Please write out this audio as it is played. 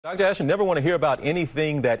Dr. Ashton, never want to hear about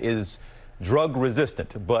anything that is drug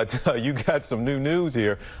resistant, but you got some new news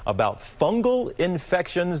here about fungal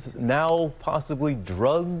infections now possibly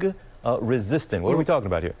drug resistant. What are we talking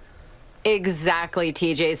about here? Exactly,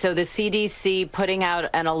 TJ. So the CDC putting out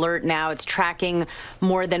an alert now. It's tracking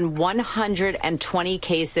more than 120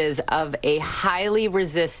 cases of a highly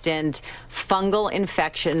resistant fungal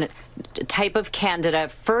infection type of candida,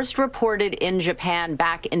 first reported in Japan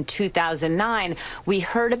back in 2009. We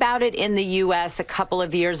heard about it in the U.S. a couple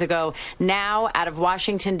of years ago. Now, out of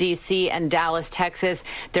Washington, D.C. and Dallas, Texas,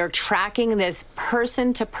 they're tracking this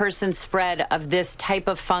person-to-person spread of this type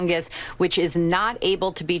of fungus, which is not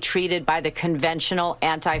able to be treated by the conventional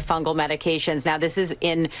antifungal medications. Now, this is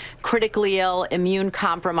in critically ill,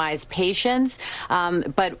 immune-compromised patients,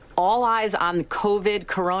 but all eyes on COVID,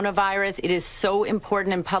 coronavirus. It is so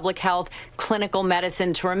important in public health, clinical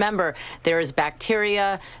medicine to remember there is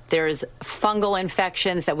bacteria, there's fungal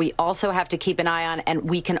infections that we also have to keep an eye on, and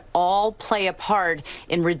we can all play a part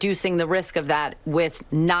in reducing the risk of that with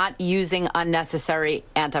not using unnecessary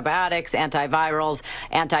antibiotics, antivirals,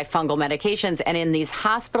 antifungal medications. And in these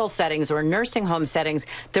hospital settings or nursing home settings,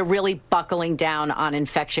 they're really buckling down on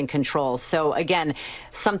infection control. So again,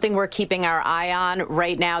 something we're keeping our eye on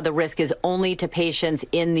right now. The risk is only to patients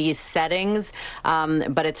in these settings,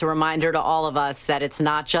 but it's a reminder to all of us that it's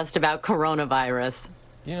not just about coronavirus.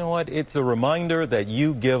 You know what? It's a reminder that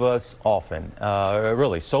you give us often.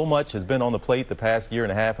 Really, so much has been on the plate the past year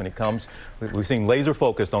and a half when it comes. We've seen laser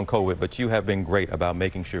focused on COVID, but you have been great about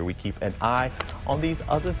making sure we keep an eye on these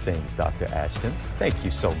other things, Dr. Ashton. Thank you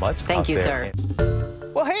so much. Thank you, sir.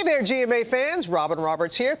 Well, hey there, GMA fans. Robin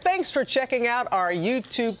Roberts here. Thanks for checking out our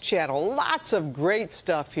YouTube channel. Lots of great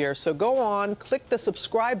stuff here. So go on, click the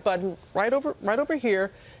subscribe button right over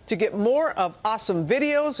here to get more of awesome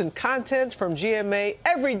videos and content from GMA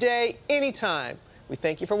every day, anytime. We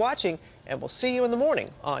thank you for watching, and we'll see you in the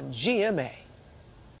morning on GMA.